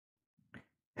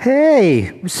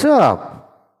Hey, what's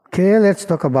up? Okay, let's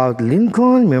talk about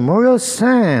Lincoln Memorial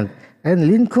Cent and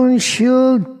Lincoln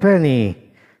Shield Penny.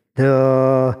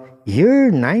 The year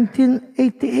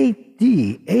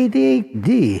 1988D,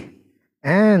 88D,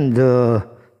 and the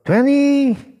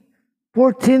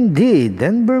 2014D,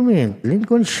 Denver Mint,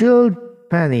 Lincoln Shield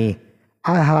Penny.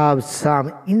 I have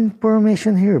some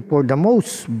information here for the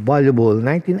most valuable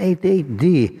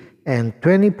 1988D and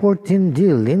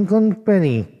 2014D Lincoln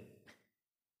Penny.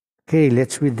 Okay,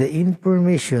 let's read the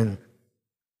information.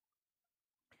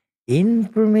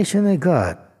 Information I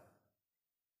got.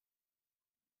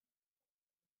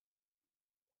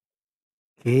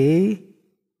 Okay,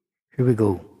 here we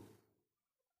go.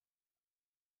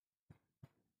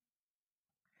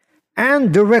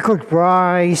 And the record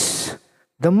price,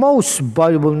 the most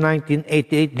valuable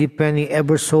 1988 D penny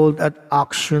ever sold at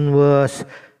auction was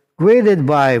graded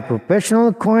by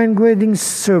Professional Coin Grading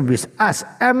Service as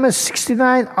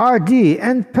MS69RD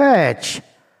and patch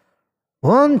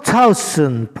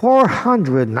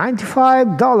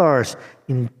 $1,495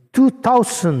 in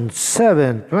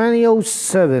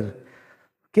 2007.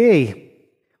 Okay,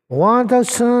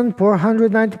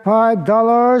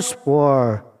 $1,495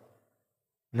 for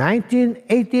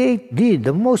 1988D,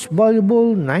 the most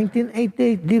valuable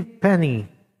 1988D penny,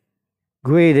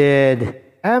 graded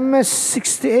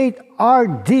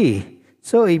MS68RD.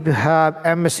 So if you have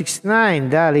MS69,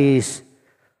 that is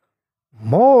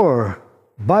more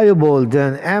valuable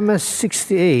than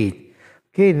MS68.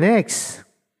 Okay, next.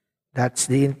 That's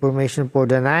the information for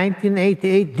the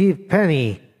 1988D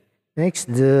penny. Next,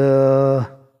 the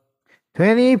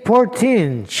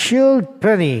 2014 Shield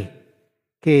penny.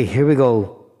 Okay, here we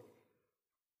go.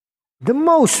 The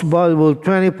most valuable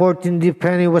 2014 D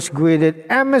penny was graded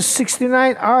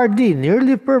MS69RD,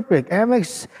 nearly perfect,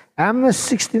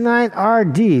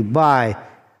 MS69RD by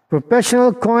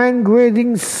Professional Coin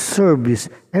Grading Service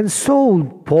and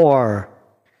sold for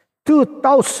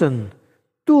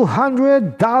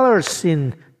 $2,200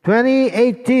 in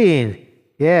 2018.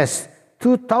 Yes,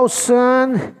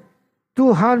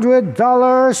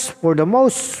 $2,200 for the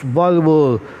most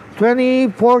valuable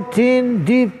 2014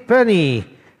 D penny,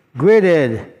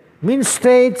 graded Mint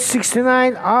State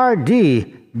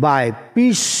 69RD by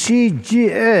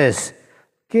PCGS.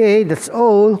 Okay, that's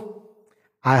all.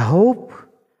 I hope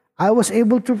I was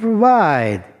able to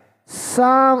provide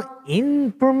some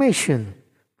information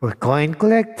for coin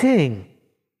collecting.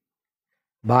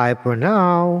 Bye for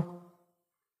now.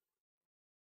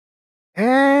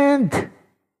 And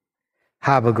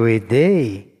have a great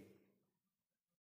day.